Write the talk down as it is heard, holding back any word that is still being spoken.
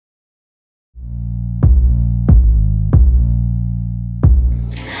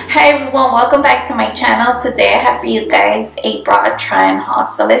Hi everyone, welcome back to my channel. Today I have for you guys a bra try-on haul,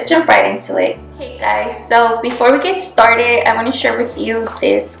 so let's jump right into it. Hey guys, so before we get started, I want to share with you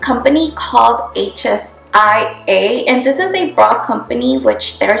this company called Hsia, and this is a bra company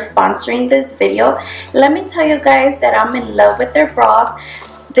which they're sponsoring this video. Let me tell you guys that I'm in love with their bras.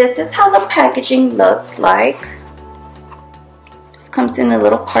 This is how the packaging looks like. Just comes in a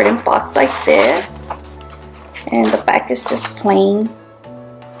little carton box like this, and the back is just plain.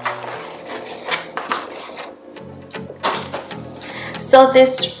 So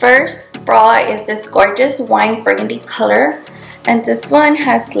this first bra is this gorgeous wine burgundy color, and this one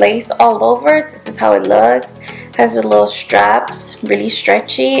has lace all over. This is how it looks. Has the little straps, really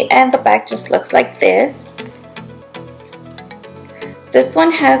stretchy, and the back just looks like this. This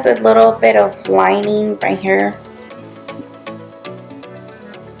one has a little bit of lining right here,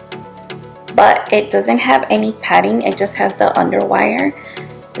 but it doesn't have any padding. It just has the underwire.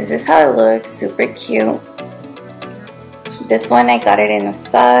 This is how it looks, super cute. This one I got it in a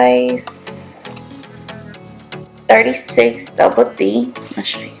size 36 double D. I'm not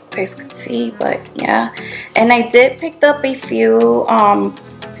sure you guys could see, but yeah. And I did pick up a few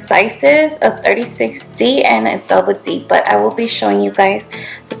sizes, a 36D and a double D, but I will be showing you guys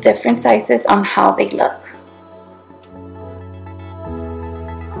the different sizes on how they look.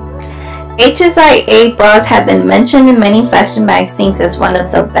 Hsia bras have been mentioned in many fashion magazines as one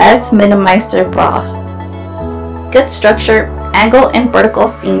of the best minimizer bras. Good structure, angle and vertical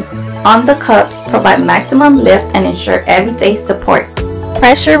seams on the cups provide maximum lift and ensure everyday support.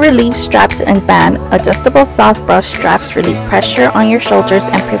 Pressure relief straps and band. Adjustable soft bra straps relieve pressure on your shoulders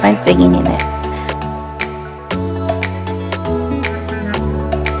and prevent digging in it.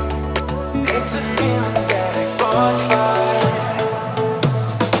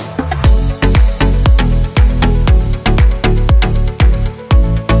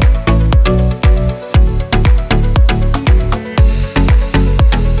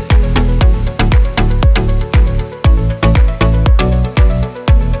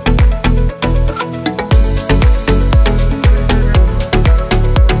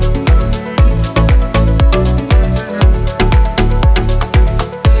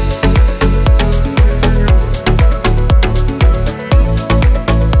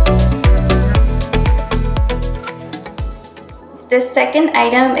 The second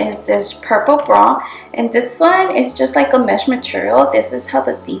item is this purple bra, and this one is just like a mesh material. This is how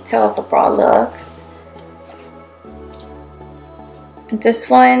the detail of the bra looks. This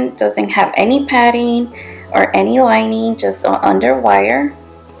one doesn't have any padding or any lining, just an underwire,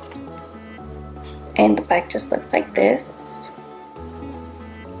 and the back just looks like this.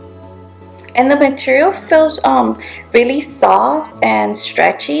 And the material feels really soft and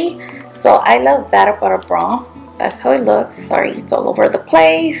stretchy, so I love that about a bra. That's how it looks. Sorry, it's all over the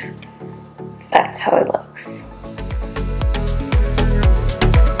place. That's how it looks.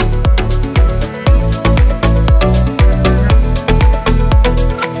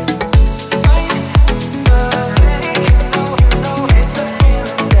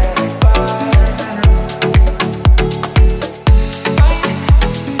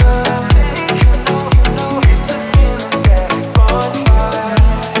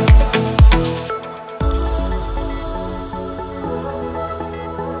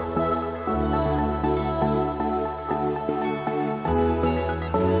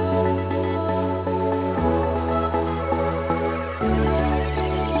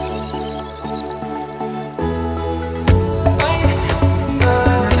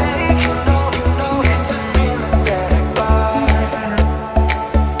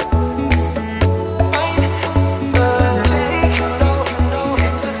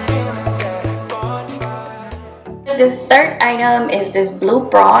 This third item is this blue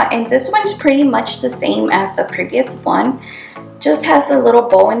bra, and this one's pretty much the same as the previous one. Just has a little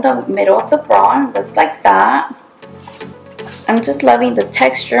bow in the middle of the bra. It looks like that. I'm just loving the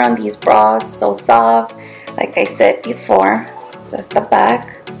texture on these bras, so soft. Like I said before, that's the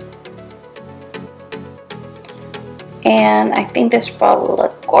back. And I think this bra will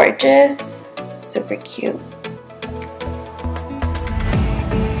look gorgeous, super cute.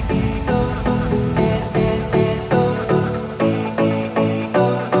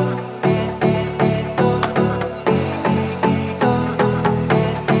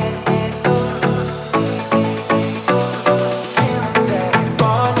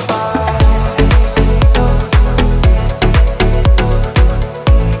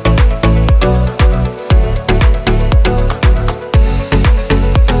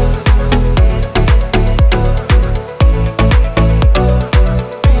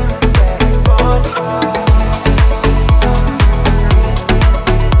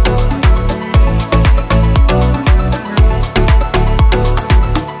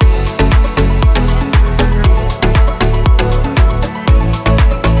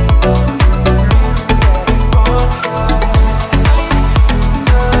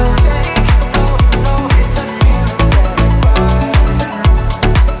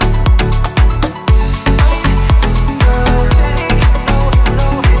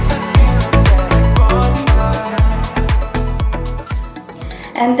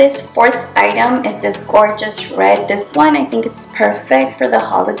 And this fourth item is this gorgeous red. This one I think is perfect for the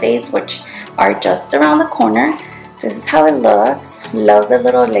holidays, which are just around the corner. This is how it looks. Love the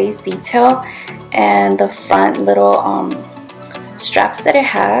little lace detail and the front little straps that it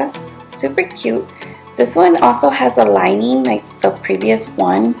has. Super cute. This one also has a lining like the previous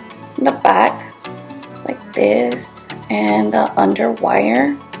one in the back, like this, and the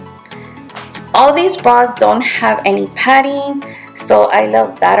underwire. All these bras don't have any padding, so I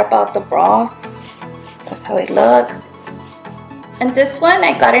love that about the bras. That's how it looks. And this one,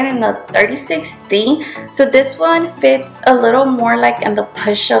 I got it in the 36D. So this one fits a little more like in the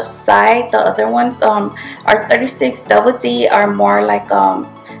push-up side. The other ones are 36D are more like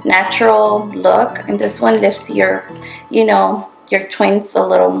natural look, and this one lifts your, you know, your twins a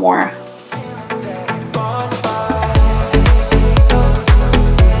little more.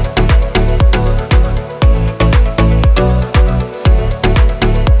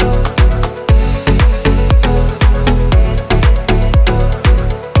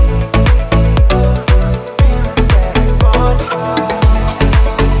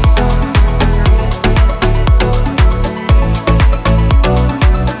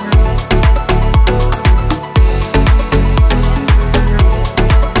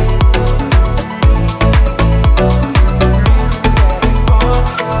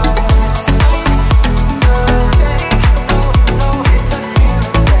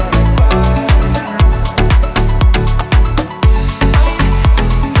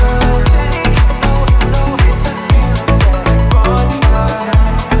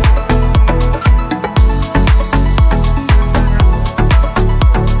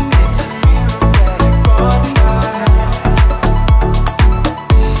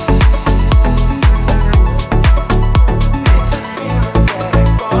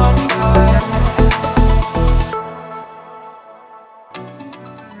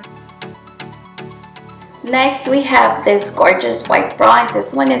 Next, we have this gorgeous white bra, and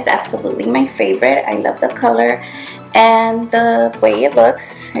this one is absolutely my favorite. I love the color and the way it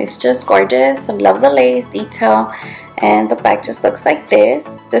looks. It's just gorgeous. I love the lace detail, and the back just looks like this.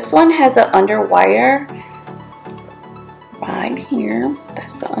 This one has an underwire right here.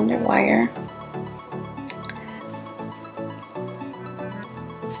 That's the underwire.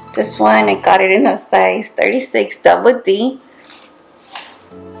 This one, I got it in a size 36D.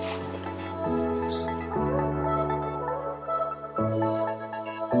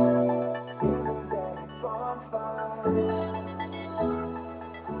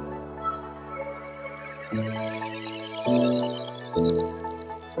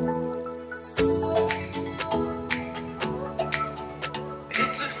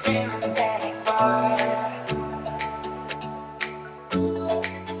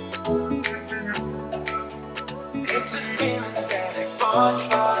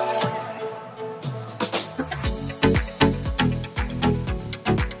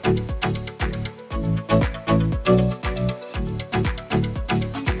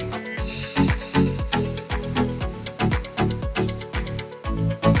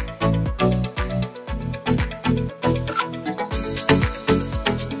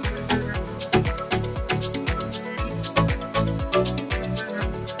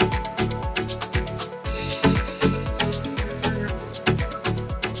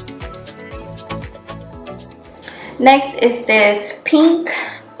 Next is this pink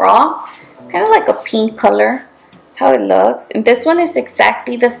bra, kind of like a pink color. That's how it looks. And this one is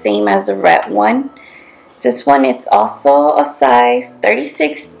exactly the same as the red one. This one, it's also a size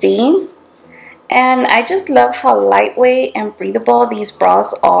 36D. And I just love how lightweight and breathable these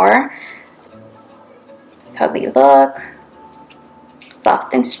bras are. That's how they look.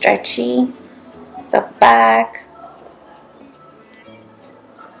 Soft and stretchy. It's the back.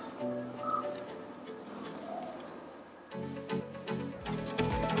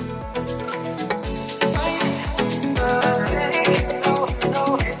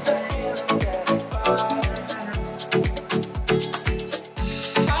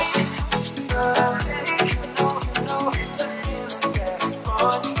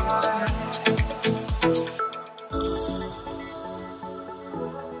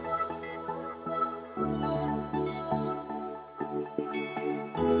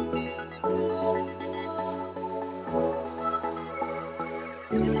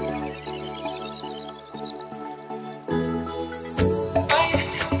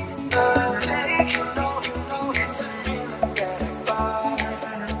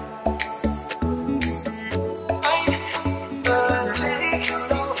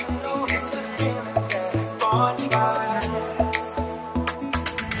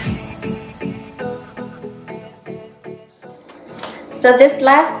 So this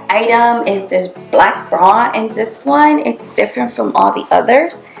last item is this black bra, and this one, it's different from all the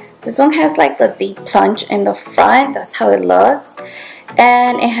others. This one has like a deep plunge in the front. That's how it looks.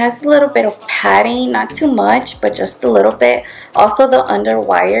 And it has a little bit of padding, not too much, but just a little bit. Also the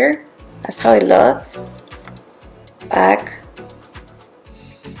underwire, that's how it looks. Back.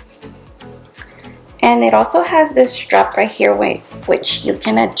 And it also has this strap right here which you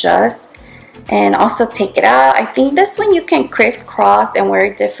can adjust and also take it out. I think this one you can crisscross and wear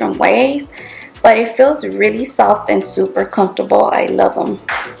it different ways, but it feels really soft and super comfortable. I love them.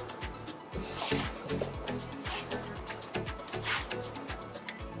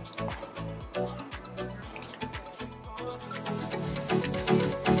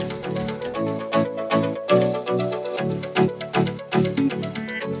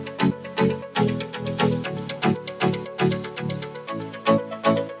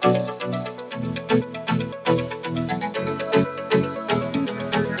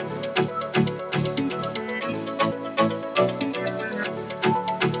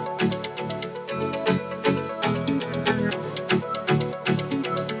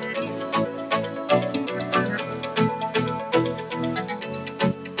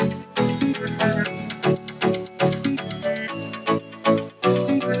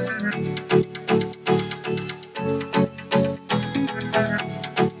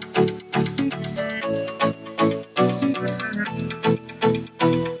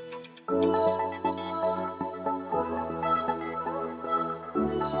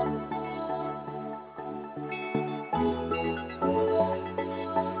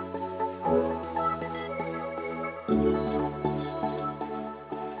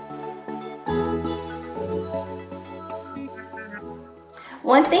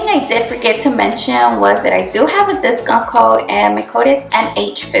 One thing I did forget to mention was that I do have a discount code, and my code is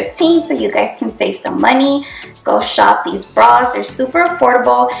NH15, so you guys can save some money. Go shop these bras. They're super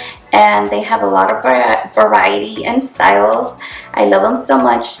affordable and they have a lot of variety and styles. I love them so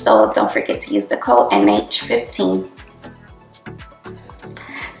much, so don't forget to use the code NH15.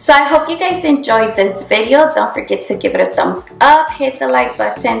 So I hope you guys enjoyed this video. Don't forget to give it a thumbs up, hit the like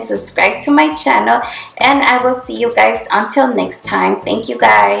button, subscribe to my channel, and I will see you guys until next time. Thank you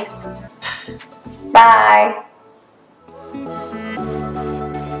guys. Bye.